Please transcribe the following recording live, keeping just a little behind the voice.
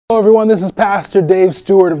Hello everyone, this is Pastor Dave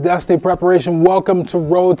Stewart of Destiny Preparation. Welcome to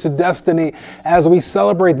Road to Destiny as we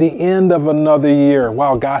celebrate the end of another year.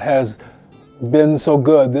 Wow, God has been so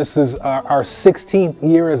good. This is our 16th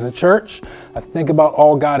year as a church. I think about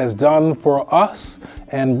all God has done for us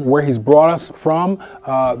and where He's brought us from,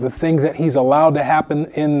 the things that He's allowed to happen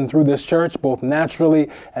in and through this church, both naturally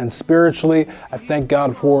and spiritually. I thank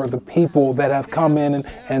God for the people that have come in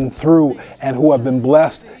and through and who have been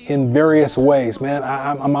blessed in various ways. Man,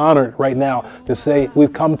 I'm honored right now to say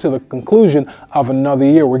we've come to the conclusion of another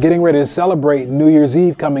year. We're getting ready to celebrate New Year's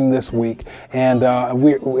Eve coming this week. And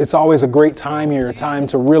it's always a great time here, a time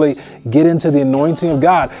to really get into the anointing of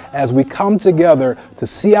God as we come together to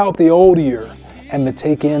see out the old year and to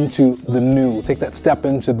take into the new, take that step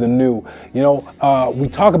into the new. You know, we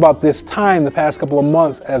talk about this time the past couple of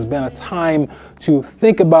months has been a time to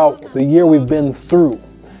think about the year we've been through.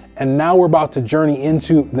 And now we're about to journey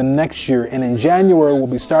into the next year. And in January, we'll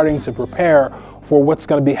be starting to prepare for what's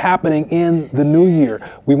going to be happening in the new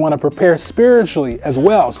year. We want to prepare spiritually as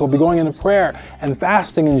well. So we'll be going into prayer and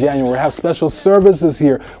fasting in January. We'll have special services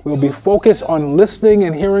here. We'll be focused on listening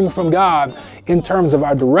and hearing from God in terms of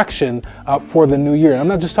our direction for the new year. And I'm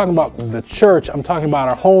not just talking about the church. I'm talking about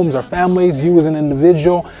our homes, our families, you as an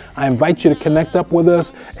individual. I invite you to connect up with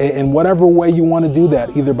us in whatever way you want to do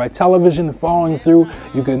that, either by television, following through.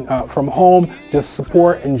 You can, from home, just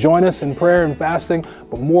support and join us in prayer and fasting.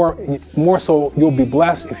 But more so, you'll be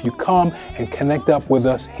blessed if you come and connect up with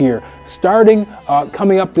us here. Starting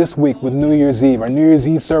coming up this week with New Year's Eve. Our New Year's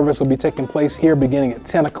Eve service will be taking place here beginning at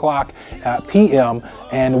 10 o'clock p.m.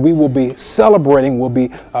 And we will be celebrating, we'll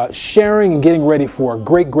be sharing and getting ready for a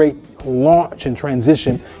great launch and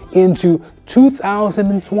transition into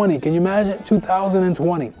 2020. Can you imagine?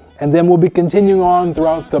 2020. And then we'll be continuing on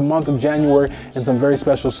throughout the month of January in some very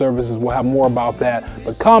special services. We'll have more about that.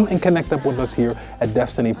 But come and connect up with us here at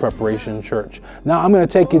Destiny Preparation Church. Now I'm going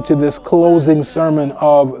to take you to this closing sermon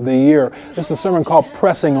of the year. This is a sermon called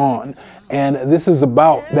Pressing On. And this is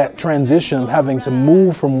about that transition of having to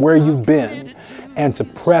move from where you've been and to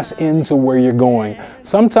press into where you're going.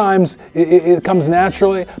 Sometimes it comes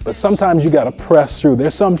naturally, but sometimes you got to press through.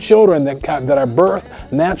 There's some children that are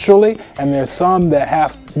birthed naturally, and there's some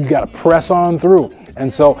that you got to press on through.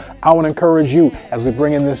 And so I want to encourage you as we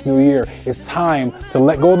bring in this new year, it's time to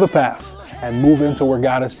let go of the past and move into where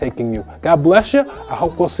God is taking you. God bless you. I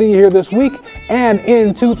hope we'll see you here this week and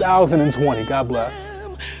in 2020. God bless.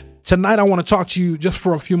 Tonight, I want to talk to you just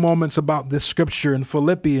for a few moments about this scripture in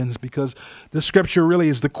Philippians, because this scripture really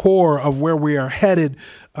is the core of where we are headed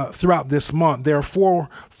throughout this month. There are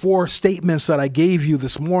four statements that I gave you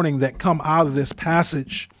this morning that come out of this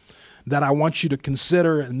passage that I want you to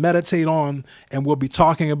consider and meditate on, and we'll be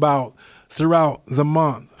talking about throughout the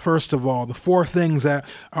month. First of all, the four things that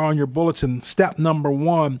are on your bulletin. Step number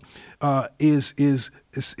one is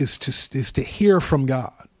to hear from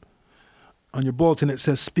God. On your bulletin, it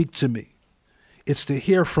says, speak to me. It's to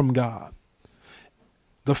hear from God.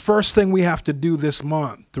 The first thing we have to do this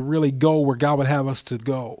month to really go where God would have us to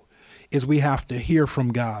go is we have to hear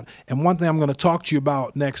from God. And one thing I'm going to talk to you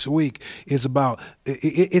about next week is about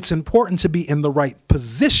it's important to be in the right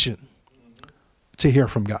position to hear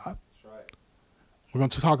from God. We're going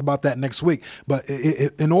to talk about that next week. But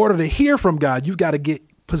in order to hear from God, you've got to get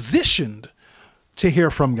positioned to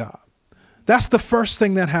hear from God. That's the first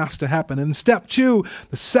thing that has to happen. And step two,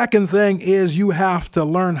 the second thing is you have to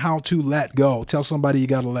learn how to let go. Tell somebody you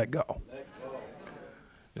got to let go.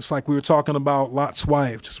 It's like we were talking about Lot's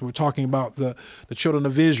wife. We were talking about the children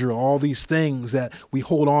of Israel, all these things that we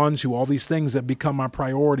hold on to, all these things that become our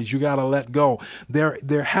priorities. You got to let go.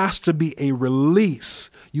 There has to be a release.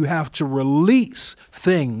 You have to release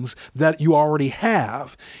things that you already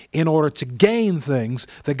have in order to gain things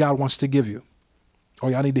that God wants to give you. Oh,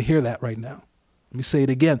 y'all need to hear that right now. Let me say it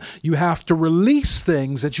again. You have to release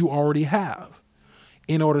things that you already have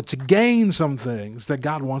in order to gain some things that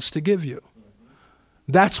God wants to give you.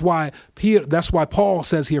 That's why Paul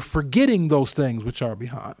says here, forgetting those things which are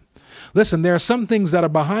behind. Listen, there are some things that are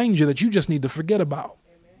behind you that you just need to forget about.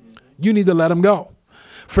 You need to let them go.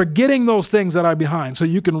 Forgetting those things that are behind so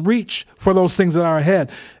you can reach for those things that are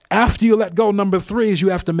ahead. After you let go, number three is you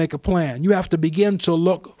have to make a plan. You have to begin to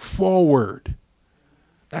look forward.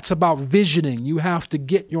 That's about visioning. You have to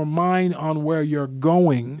get your mind on where you're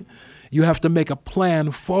going. You have to make a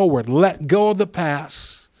plan forward. Let go of the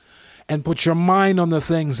past and put your mind on the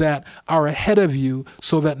things that are ahead of you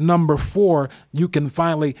so that number four, you can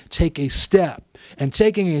finally take a step. And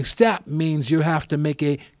taking a step means you have to make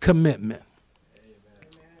a commitment.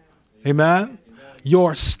 Amen? Amen?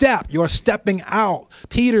 Your step, you're stepping out.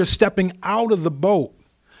 Peter's stepping out of the boat.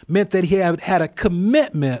 meant that he had a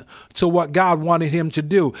commitment to what God wanted him to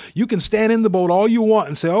do. You can stand in the boat all you want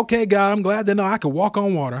and say, okay, God, I'm glad to know I can walk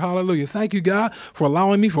on water. Hallelujah. Thank you, God, for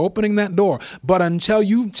allowing me, for opening that door. But until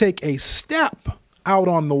you take a step out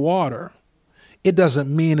on the water, it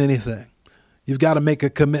doesn't mean anything. You've got to make a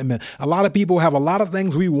commitment. A lot of people have a lot of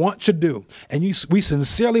things we want to do, and we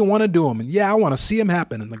sincerely want to do them. And yeah, I want to see them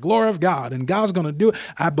happen in the glory of God, and God's going to do it,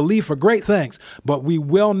 I believe, for great things. But we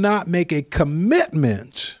will not make a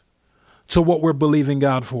commitment to what we're believing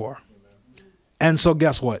God for. And so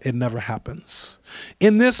guess what? It never happens.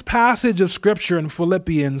 In this passage of scripture in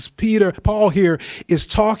Philippians, Paul here is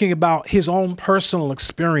talking about his own personal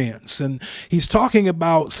experience. And he's talking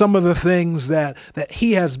about some of the things that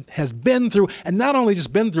he has been through, and not only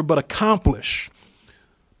just been through, but accomplished.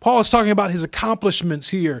 Paul is talking about his accomplishments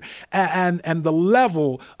here and the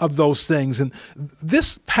level of those things. And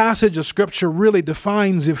this passage of scripture really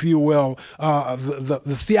defines, if you will,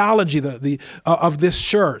 the theology of this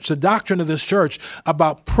church, the doctrine of this church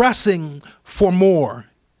about pressing for more.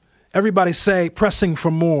 Everybody say, pressing for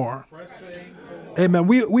more. Amen.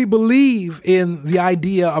 We believe in the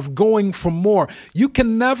idea of going for more. You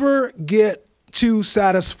can never get too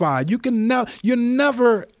satisfied. You're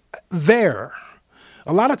never there.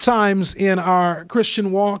 A lot of times in our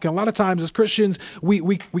Christian walk, and a lot of times as Christians, we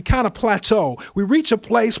kind of plateau. We reach a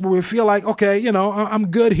place where we feel like, okay, I'm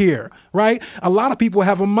good here, right? A lot of people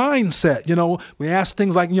have a mindset, we ask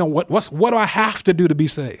things like, what do I have to do to be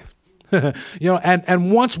saved?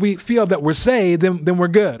 And once we feel that we're saved, then we're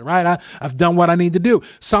good, right? I've done what I need to do.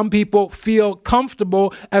 Some people feel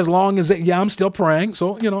comfortable as long as I'm still praying.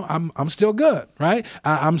 So, I'm still good, right?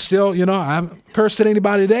 I'm still, I haven't cursed at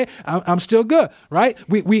anybody today. I'm still good, right?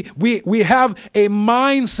 We have a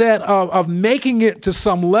mindset of making it to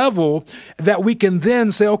some level that we can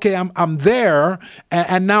then say, okay, I'm there.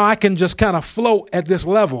 And now I can just kind of float at this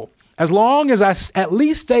level. As long as I at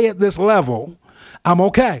least stay at this level, I'm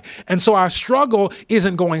okay. And so our struggle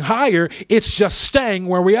isn't going higher. It's just staying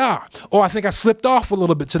where we are. Oh, I think I slipped off a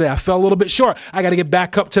little bit today. I fell a little bit short. I got to get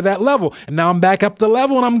back up to that level. And now I'm back up the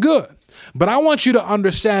level and I'm good. But I want you to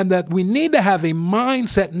understand that we need to have a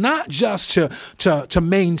mindset not just to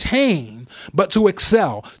maintain, but to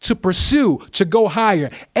excel, to pursue, to go higher.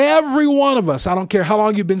 Every one of us, I don't care how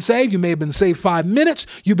long you've been saved. You may have been saved 5 minutes.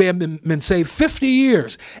 You may have been saved 50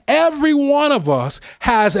 years. Every one of us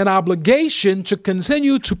has an obligation to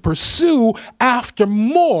continue to pursue after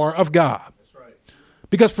more of God.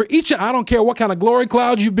 Because for each, I don't care what kind of glory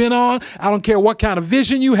clouds you've been on. I don't care what kind of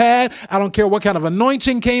vision you had. I don't care what kind of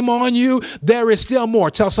anointing came on you. There is still more.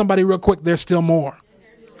 Tell somebody real quick, there's still more.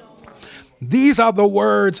 These are the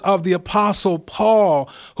words of the Apostle Paul,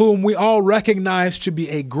 whom we all recognize to be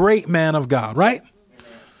a great man of God, right?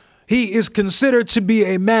 He is considered to be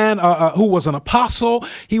a man who was an apostle.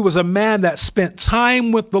 He was a man that spent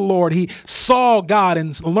time with the Lord. He saw God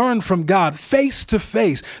and learned from God face to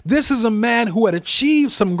face. This is a man who had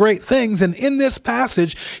achieved some great things. And in this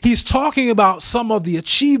passage, he's talking about some of the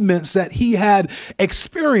achievements that he had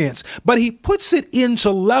experienced. But he puts it into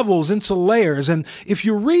levels, into layers. And if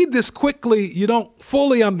you read this quickly, you don't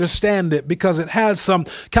fully understand it because it has some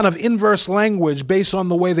kind of inverse language based on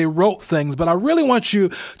the way they wrote things. But I really want you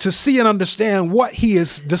to see and understand what he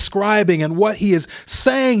is describing and what he is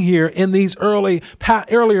saying here in these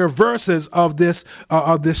earlier verses of this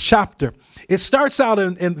chapter. It starts out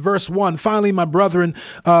in verse 1. Finally, my brethren,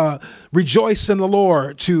 rejoice in the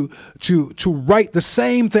Lord to write the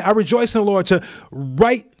same thing. I rejoice in the Lord to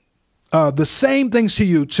write the same things to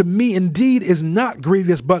you. To me, indeed, is not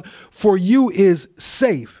grievous, but for you is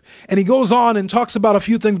safe. And he goes on and talks about a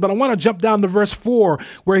few things, but I want to jump down to verse 4,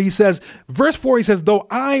 where he says, though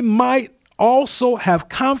I might also have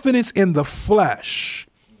confidence in the flesh.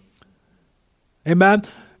 Amen.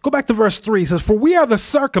 Go back to verse 3. He says, for we are the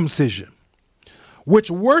circumcision, which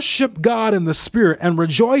worship God in the spirit and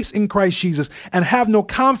rejoice in Christ Jesus and have no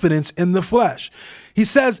confidence in the flesh. He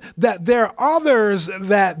says that there are others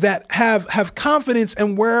that have confidence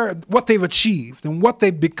in what they've achieved and what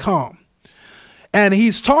they've become. And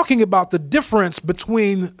he's talking about the difference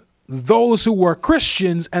between those who were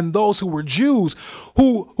Christians and those who were Jews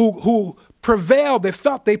who prevailed. They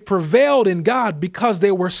felt they prevailed in God because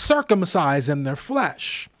they were circumcised in their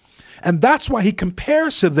flesh. And that's why he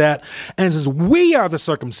compares to that and says, we are the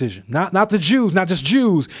circumcision, not the Jews, not just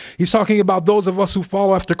Jews. He's talking about those of us who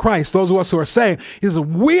follow after Christ, those of us who are saved. He says,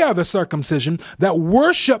 we are the circumcision that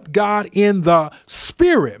worship God in the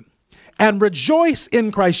spirit and rejoice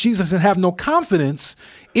in Christ Jesus and have no confidence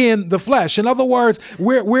in the flesh. In other words,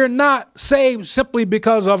 we're not saved simply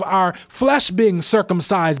because of our flesh being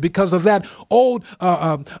circumcised, because of that old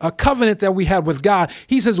covenant that we had with God.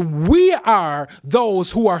 He says we are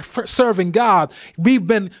those who are serving God. We've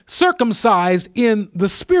been circumcised in the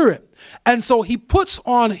Spirit. And so he puts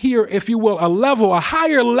on here, if you will, a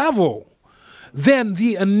higher level than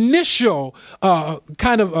the initial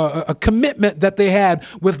a commitment that they had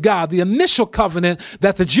with God, the initial covenant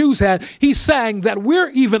that the Jews had. He's saying that we're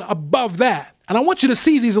even above that. And I want you to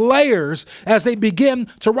see these layers as they begin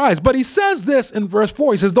to rise. But he says this in verse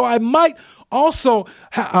 4. He says, though I might also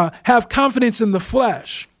have confidence in the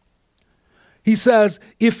flesh. He says,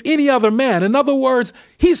 if any other man. In other words,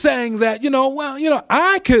 he's saying that,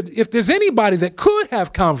 I could, if there's anybody that could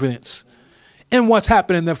have confidence in what's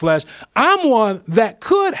happening in their flesh, I'm one that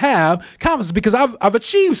could have confidence because I've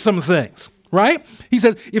achieved some things, right? He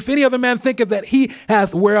says, if any other man thinketh that he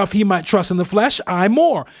hath whereof he might trust in the flesh, I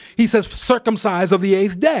more. He says, circumcised of the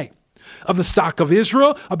 8th day, of the stock of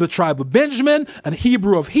Israel, of the tribe of Benjamin, an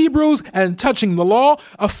Hebrew of Hebrews, and touching the law,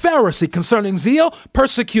 a Pharisee, concerning zeal,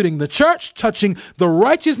 persecuting the church, touching the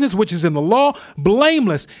righteousness which is in the law,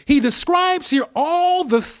 blameless. He describes here all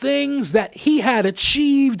the things that he had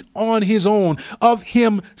achieved on his own of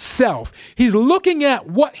himself. He's looking at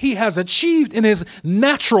what he has achieved in his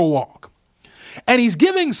natural walk. And he's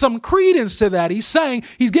giving some credence to that. He's saying,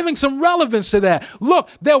 he's giving some relevance to that. Look,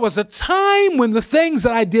 there was a time when the things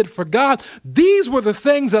that I did for God, these were the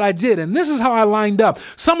things that I did. And this is how I lined up.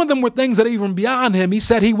 Some of them were things that are even beyond him. He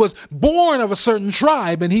said he was born of a certain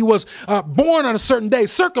tribe and he was born on a certain day,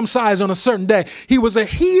 circumcised on a certain day. He was a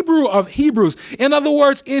Hebrew of Hebrews. In other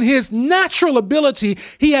words, in his natural ability,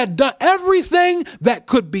 he had done everything that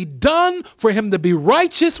could be done for him to be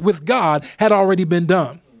righteous with God had already been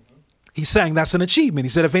done. He's saying that's an achievement. He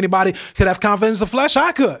said, if anybody could have confidence in the flesh,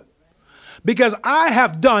 I could. Because I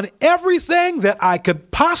have done everything that I could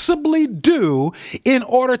possibly do in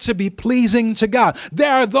order to be pleasing to God.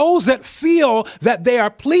 There are those that feel that they are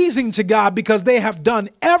pleasing to God because they have done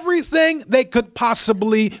everything they could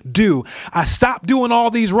possibly do. I stopped doing all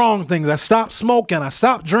these wrong things. I stopped smoking. I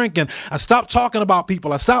stopped drinking. I stopped talking about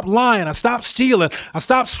people. I stopped lying. I stopped stealing. I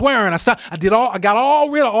stopped swearing. I got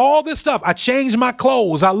rid of all this stuff. I changed my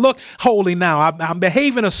clothes. I look holy now. I'm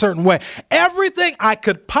behaving a certain way. Everything I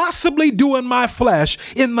could possibly do in my flesh,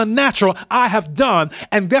 in the natural, I have done.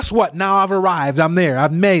 And guess what? Now I've arrived. I'm there.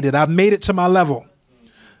 I've made it. I've made it to my level.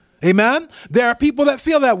 Amen. There are people that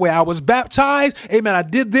feel that way. I was baptized. Amen. I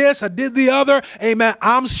did this. I did the other. Amen.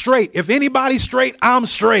 I'm straight. If anybody's straight, I'm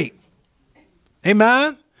straight.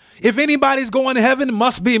 Amen. If anybody's going to heaven, it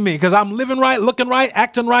must be me because I'm living right, looking right,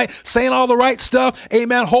 acting right, saying all the right stuff.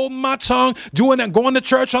 Amen. Holding my tongue, doing that, going to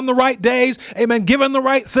church on the right days. Amen. Giving the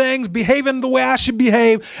right things, behaving the way I should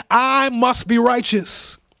behave. I must be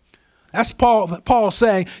righteous. That's Paul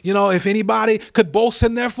saying, if anybody could boast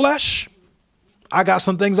in their flesh, I got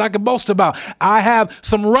some things I could boast about. I have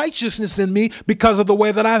some righteousness in me because of the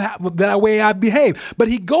way that I behave. But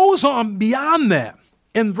he goes on beyond that.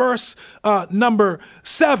 In verse number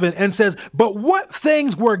 7 and says, but what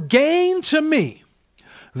things were gain to me,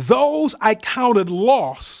 those I counted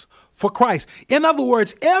loss for Christ. In other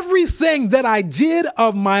words, everything that I did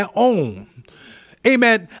of my own,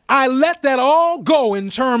 amen, I let that all go in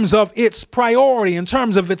terms of its priority, in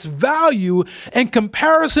terms of its value in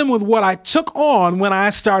comparison with what I took on when I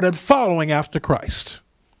started following after Christ.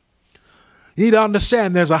 You need to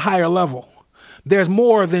understand there's a higher level. There's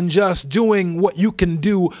more than just doing what you can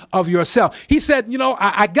do of yourself. He said,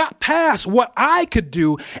 I got past what I could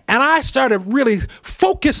do and I started really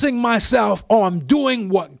focusing myself on doing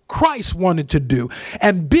what Christ wanted to do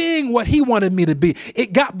and being what he wanted me to be.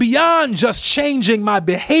 It got beyond just changing my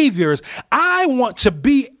behaviors. I want to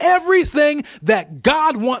be everything that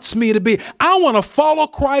God wants me to be. I want to follow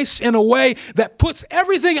Christ in a way that puts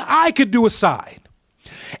everything I could do aside.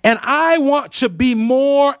 And I want to be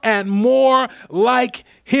more and more like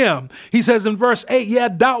him. He says in verse 8, yeah,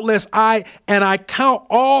 doubtless I count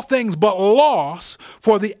all things but loss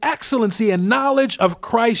for the excellency and knowledge of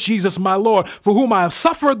Christ Jesus my Lord, for whom I have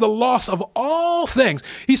suffered the loss of all things.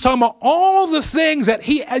 He's talking about all the things that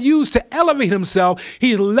he used to elevate himself.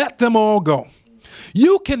 He let them all go.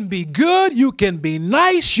 You can be good, you can be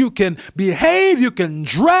nice, you can behave, you can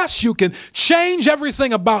dress, you can change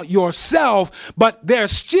everything about yourself, but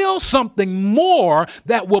there's still something more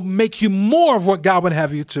that will make you more of what God would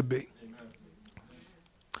have you to be.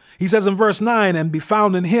 He says in verse 9, and be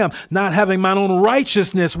found in him, not having mine own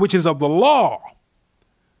righteousness, which is of the law,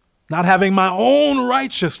 not having my own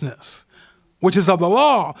righteousness, which is of the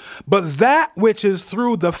law, but that which is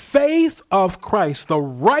through the faith of Christ, the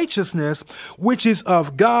righteousness which is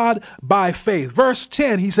of God by faith. Verse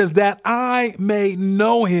 10, he says, that I may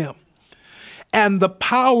know him and the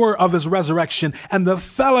power of his resurrection and the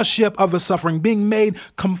fellowship of his suffering, being made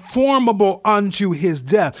conformable unto his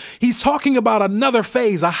death. He's talking about another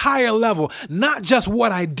phase, a higher level, not just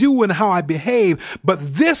what I do and how I behave, but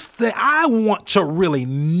this thing, I want to really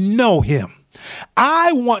know him.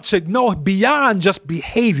 I want to know beyond just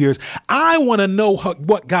behaviors. I want to know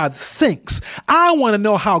what God thinks. I want to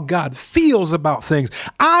know how God feels about things.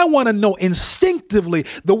 I want to know instinctively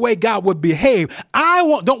the way God would behave.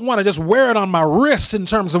 Don't want to just wear it on my wrist in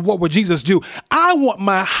terms of what would Jesus do. I want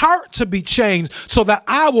my heart to be changed so that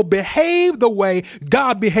I will behave the way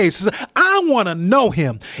God behaves. I want to know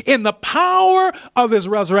him in the power of his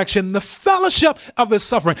resurrection, the fellowship of his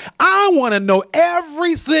suffering. I want to know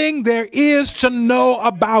everything there is to know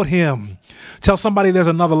about him. Tell somebody there's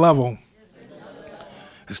another level.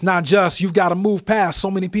 It's not just you've got to move past. So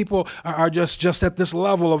many people are just at this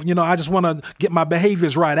level of, I just want to get my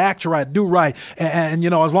behaviors right, act right, do right, and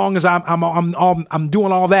as long as I'm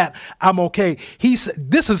doing all that, I'm okay.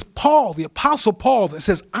 This is Paul, the Apostle Paul, that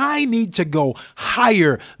says I need to go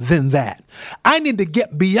higher than that. I need to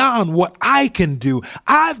get beyond what I can do.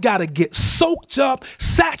 I've got to get soaked up,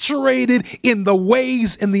 saturated in the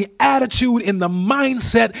ways, in the attitude, in the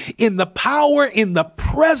mindset, in the power, in the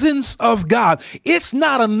presence of God. It's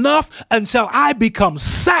not enough until I become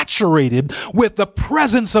saturated with the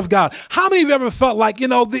presence of God. How many of you ever felt like,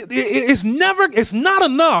 it's not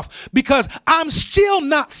enough because I'm still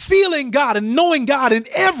not feeling God and knowing God in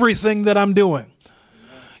everything that I'm doing?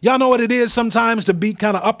 Y'all know what it is sometimes to be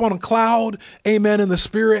kind of up on a cloud, amen, in the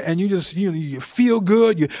spirit, and you feel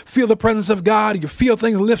good, you feel the presence of God, you feel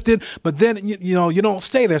things lifted, but then, you don't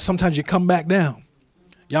stay there. Sometimes you come back down.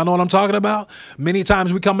 Y'all know what I'm talking about? Many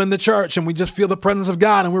times we come in the church and we just feel the presence of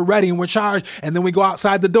God and we're ready and we're charged, and then we go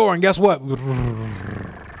outside the door and guess what?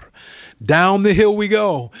 Down the hill we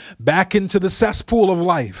go, back into the cesspool of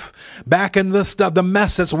life, back in the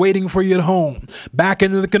mess that's waiting for you at home, back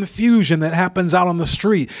into the confusion that happens out on the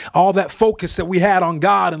street. All that focus that we had on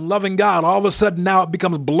God and loving God, all of a sudden now it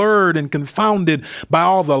becomes blurred and confounded by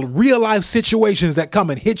all the real life situations that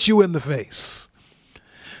come and hit you in the face.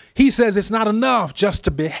 He says it's not enough just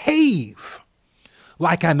to behave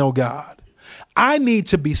like I know God. I need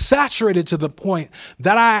to be saturated to the point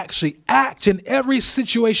that I actually act in every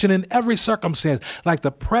situation, in every circumstance, like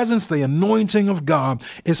the presence, the anointing of God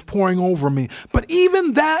is pouring over me. But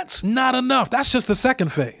even that's not enough. That's just the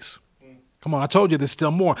second phase. Come on, I told you there's still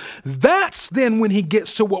more. That's then when he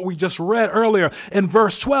gets to what we just read earlier in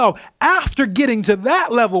verse 12. After getting to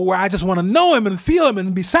that level where I just want to know him and feel him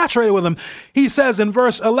and be saturated with him, he says in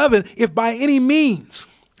verse 11, if by any means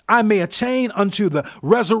I may attain unto the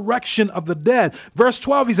resurrection of the dead. Verse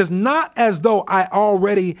 12, he says, not as though I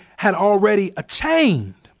had already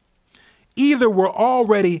attained, either were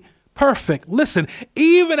already perfect. Listen,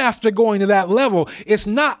 even after going to that level, it's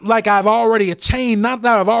not like I've already attained, not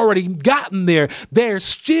that I've already gotten there. There's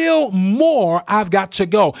still more I've got to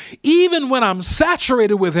go. Even when I'm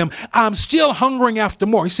saturated with him, I'm still hungering after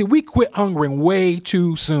more. You see, we quit hungering way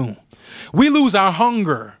too soon. We lose our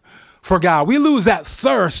hunger for God. We lose that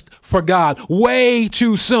thirst for God way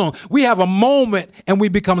too soon. We have a moment and we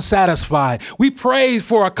become satisfied. We pray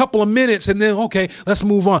for a couple of minutes and then, okay, let's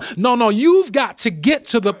move on. No, you've got to get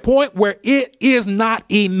to the point where it is not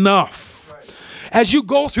enough. As you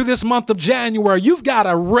go through this month of January, you've got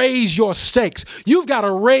to raise your stakes. You've got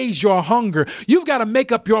to raise your hunger. You've got to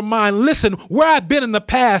make up your mind. Listen, where I've been in the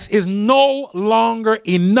past is no longer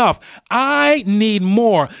enough. I need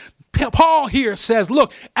more. Paul here says,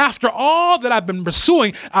 look, after all that I've been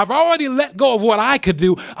pursuing, I've already let go of what I could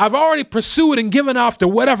do. I've already pursued and given off to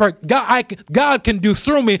whatever God can do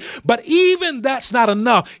through me. But even that's not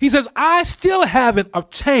enough. He says, I still haven't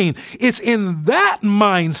obtained. It's in that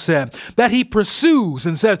mindset that he pursues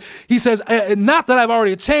and says, not that I've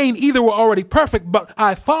already attained, either we're already perfect, but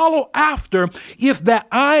I follow after, if that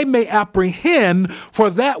I may apprehend for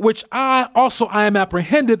that which I am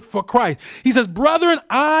apprehended for Christ. He says, brethren,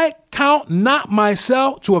 I count not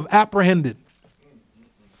myself to have apprehended.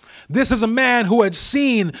 This is a man who had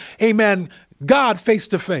seen, amen, God face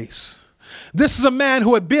to face. This is a man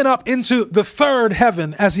who had been up into the third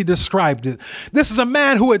heaven, as he described it. This is a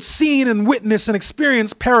man who had seen and witnessed and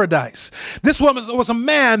experienced paradise. This was a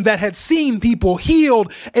man that had seen people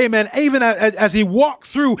healed, amen, even as he walked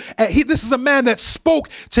through. This is a man that spoke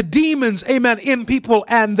to demons, amen, in people,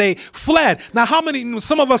 and they fled. Now,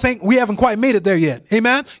 some of us we haven't quite made it there yet,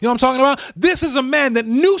 amen? You know what I'm talking about? This is a man that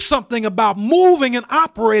knew something about moving and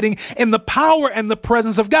operating in the power and the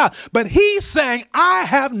presence of God. But he's saying, I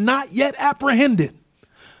have not yet apprehended.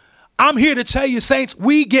 I'm here to tell you, saints,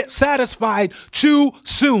 we get satisfied too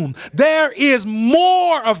soon. There is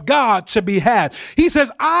more of God to be had. He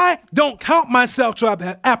says, I don't count myself to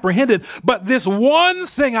have apprehended, but this one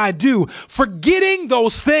thing I do, forgetting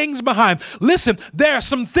those things behind. Listen, there are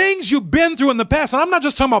some things you've been through in the past, and I'm not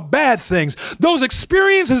just talking about bad things. Those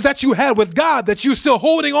experiences that you had with God that you're still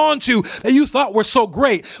holding on to that you thought were so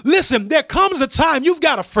great. Listen, there comes a time you've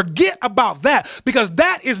got to forget about that because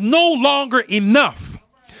that is no longer enough.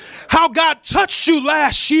 How God touched you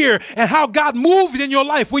last year and how God moved in your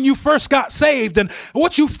life when you first got saved and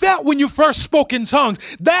what you felt when you first spoke in tongues.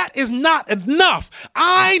 That is not enough.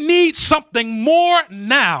 I need something more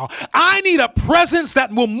now. I need a presence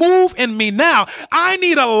that will move in me now. I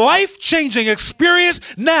need a life-changing experience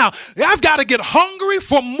now. I've got to get hungry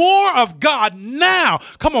for more of God now.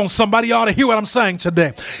 Come on, somebody ought to hear what I'm saying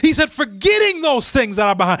today. He said, forgetting those things that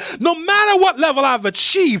are behind. No matter what level I've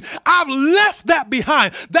achieved, I've left that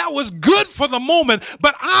behind. That was good for the moment,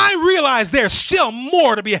 but I realize there's still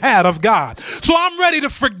more to be had of God. So I'm ready to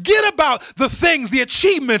forget about the things, the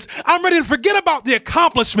achievements. I'm ready to forget about the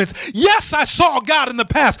accomplishments. Yes, I saw God in the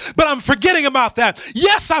past, but I'm forgetting about that.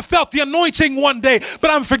 Yes, I felt the anointing one day,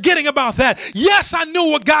 but I'm forgetting about that. Yes, I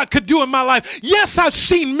knew what God could do in my life. Yes, I've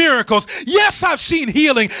seen miracles. Yes, I've seen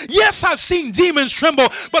healing. Yes, I've seen demons tremble,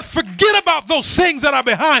 but forget about those things that are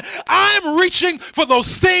behind. I'm reaching for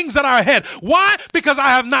those things that are ahead. Why? Because I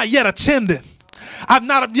have not yet attended. I've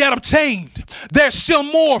not yet obtained. There's still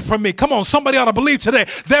more for me. Come on, somebody ought to believe today.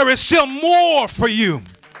 There is still more for you.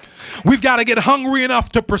 We've got to get hungry enough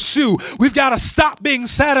to pursue. We've got to stop being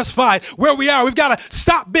satisfied where we are. We've got to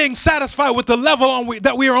stop being satisfied with the level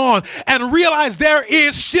that we are on and realize there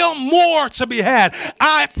is still more to be had.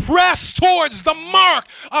 I press towards the mark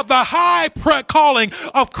of the high calling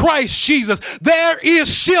of Christ Jesus. There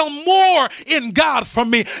is still more in God for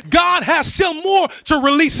me. God has still more to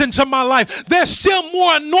release into my life. There's still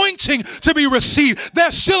more anointing to be received.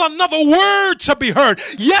 There's still another word to be heard.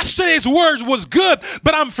 Yesterday's word was good,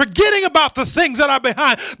 but I'm forgetting about the things that are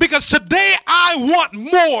behind because today I want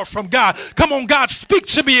more from God. Come on, God, speak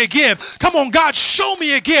to me again. Come on, God, show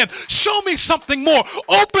me again. Show me something more.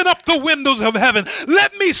 Open up the windows of heaven.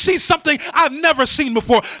 Let me see something I've never seen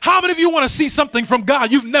before. How many of you want to see something from God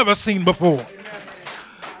you've never seen before?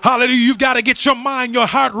 Hallelujah. You've got to get your mind, your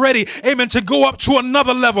heart ready, amen, to go up to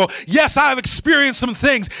another level. Yes, I've experienced some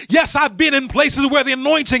things. Yes, I've been in places where the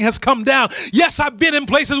anointing has come down. Yes, I've been in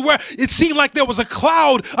places where it seemed like there was a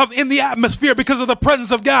cloud in the atmosphere because of the presence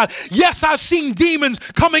of God. Yes, I've seen demons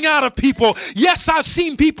coming out of people. Yes, I've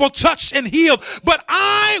seen people touched and healed. But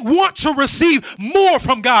I want to receive more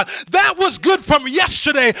from God. That was good from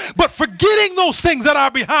yesterday, but forgetting those things that are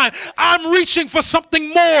behind, I'm reaching for something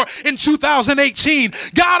more in 2018.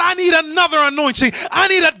 God, I need another anointing. I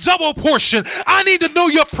need a double portion. I need to know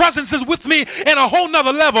your presence is with me in a whole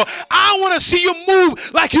nother level. I want to see you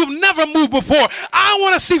move like you've never moved before. I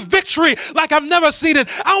want to see victory like I've never seen it.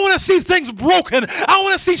 I want to see things broken. I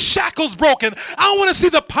want to see shackles broken. I want to see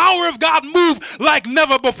the power of God move like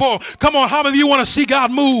never before. Come on, how many of you want to see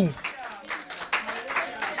God move?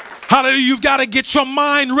 Hallelujah. You've got to get your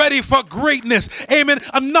mind ready for greatness. Amen.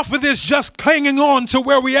 Enough of this just hanging on to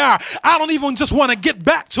where we are. I don't even just want to get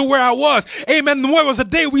back to where I was. Amen. There was a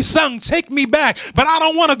day we sung, "Take Me Back," but I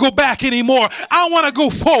don't want to go back anymore. I want to go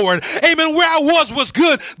forward. Amen. Where I was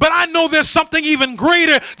good, but I know there's something even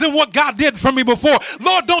greater than what God did for me before.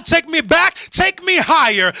 Lord, don't take me back. Take me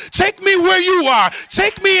higher. Take me where you are.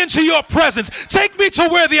 Take me into your presence. Take me to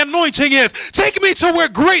where the anointing is. Take me to where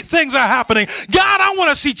great things are happening. God, I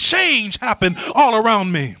want to see change happen all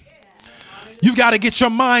around me. You've got to get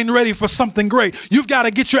your mind ready for something great. You've got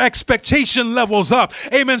to get your expectation levels up.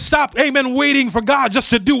 Amen. Stop, amen, waiting for God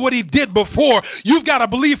just to do what he did before. You've got to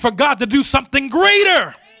believe for God to do something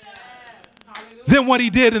greater than what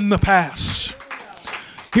he did in the past.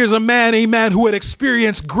 Here's a man, amen, who had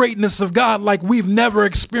experienced greatness of God like we've never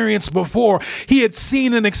experienced before. He had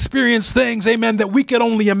seen and experienced things, amen, that we could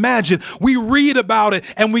only imagine. We read about it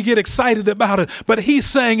and we get excited about it, but he's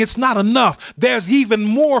saying it's not enough. There's even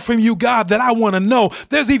more from you, God, that I want to know.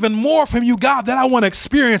 There's even more from you, God, that I want to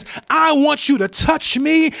experience. I want you to touch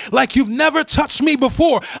me like you've never touched me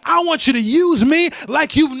before. I want you to use me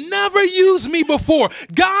like you've never used me before.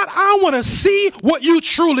 God, I want to see what you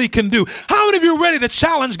truly can do. How many of you are ready to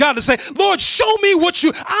challenge God to say, Lord, show me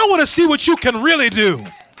I want to see what you can really do.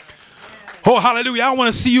 Oh, hallelujah. I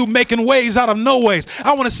want to see you making ways out of no ways.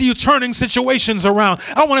 I want to see you turning situations around.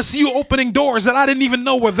 I want to see you opening doors that I didn't even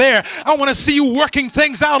know were there. I want to see you working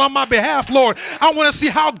things out on my behalf, Lord. I want to see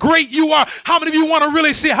how great you are. How many of you want to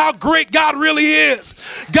really see how great God really is?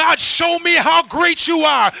 God, show me how great you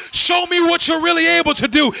are. Show me what you're really able to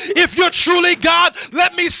do. If you're truly God,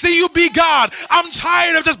 let me see you be God. I'm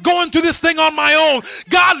tired of just going through this thing on my own.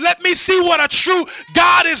 God, let me see what a true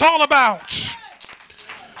God is all about.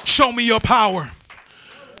 Show me your power.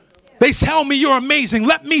 They tell me you're amazing.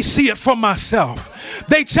 Let me see it for myself.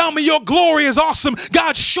 They tell me your glory is awesome.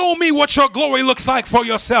 God, show me what your glory looks like for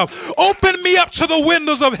yourself. Open me up to the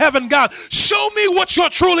windows of heaven, God. Show me what you're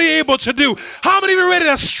truly able to do. How many of you are ready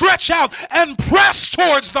to stretch out and press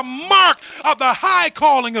towards the mark of the high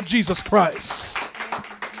calling of Jesus Christ?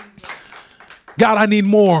 God, I need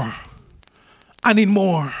more. I need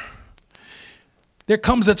more. There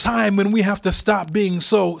comes a time when we have to stop being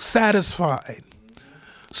so satisfied,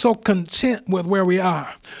 so content with where we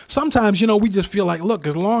are. Sometimes, we just feel like, look,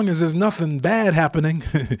 as long as there's nothing bad happening,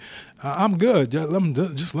 I'm good.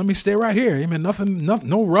 Just let me stay right here. Amen.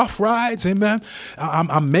 No rough rides. Amen.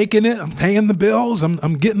 I'm making it. I'm paying the bills.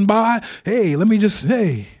 I'm getting by. Hey, let me just,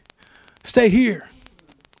 stay here.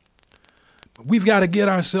 We've got to get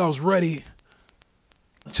ourselves ready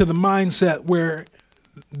to the mindset where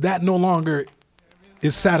that no longer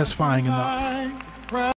is satisfying enough.